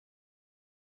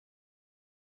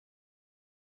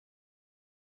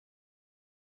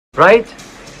right?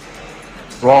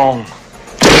 Wrong.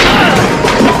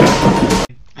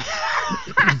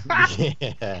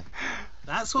 Yeah.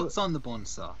 That's what's on the bone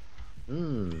saw.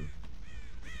 Hmm.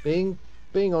 Being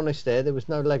honest there was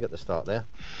no leg at the start there.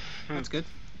 That's good.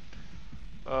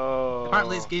 Oh.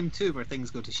 Apparently it's game 2 where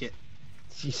things go to shit.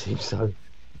 She seems so.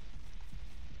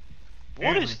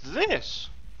 What is this?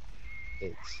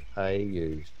 It's a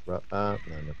used. No, never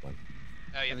mind.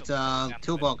 Oh, If it's a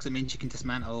toolbox, it means you can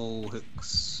dismantle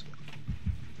hooks.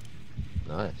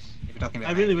 Nice. If you're talking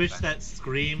about I really wish back. that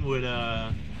Scream would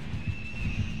I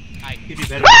give you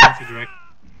better sense of direct,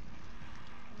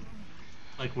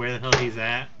 like where the hell he's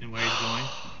at and where he's going.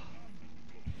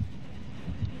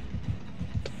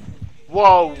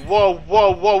 Whoa, whoa,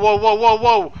 whoa, whoa, whoa, whoa,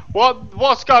 whoa, whoa!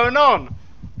 What's going on?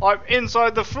 I'm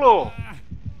inside the floor.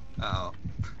 Uh oh.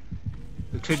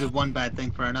 We've traded one bad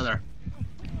thing for another.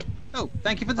 Oh,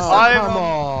 thank you for the Oh, sub. come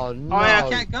on! No. I am-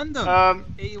 Cat Gundam.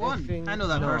 81. effing I know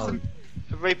that no. person.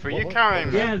 Reaper, you What?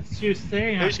 carrying me? Yeah, she was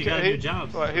saying how Who's she ki- got a who- new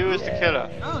job. Right, who was the killer?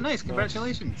 Oh, nice.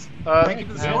 Congratulations. Uh, Thank you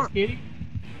for the Thanks, support. Kitty.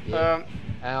 Yeah.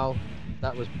 Al,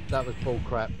 that was bull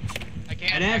crap. I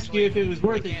can't. I'd ask actually, you if it was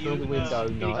worth I it. can't Through the open window,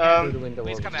 this. no. Through the window.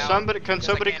 please come wasn't. out. Somebody, can Because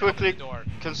I somebody can't open quickly, the door.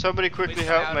 can somebody quickly Please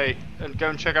help come out. me and go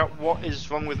and check out what is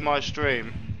wrong with my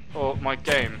stream or my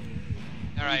game?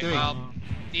 Alright, doing? well,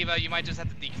 Diva, you might just have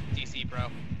to DC, bro.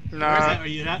 Where's that? No, Are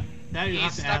you not? Now you have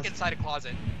He's to stuck ask. inside a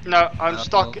closet. no, I'm Uh-oh.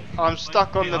 stuck. I'm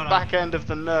stuck on Wait, the hold on. back end of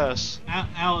the nurse.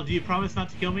 Al, do you promise not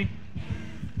to kill me?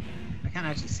 I can't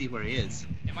actually see where he is.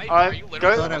 Are you go- I literally thought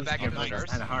I going was back into the I nurse?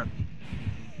 had a heart.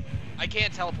 I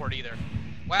can't teleport either.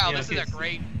 Wow, Yeah, this okay, is a so-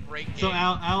 great game. So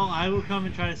Al, I will come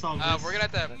and try to solve this. We're gonna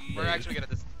have to. We're actually gonna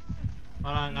have to.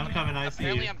 Hold on, I'm coming. I see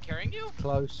Apparently, you. I'm carrying you.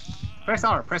 Close. Press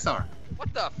R. Press R.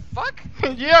 What the fuck?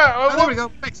 Yeah. Oh, there we go.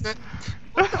 Fixed it.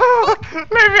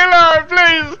 Leave me alone,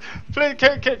 please. Please,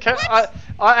 can I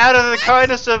out of the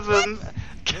kindness of them.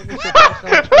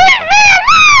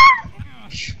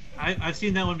 I've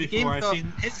seen that one Game before. I've thought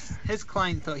seen. his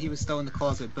client thought he was still in the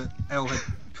closet, but Elle had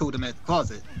pulled him out the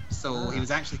closet, so he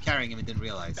was actually carrying him and didn't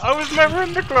realize. I was never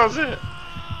in the closet. Wait,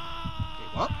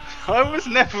 what? I was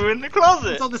never in the What's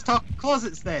closet. all this talk of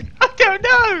closets then? I don't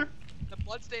know. The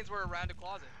bloodstains were around a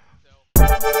closet. So.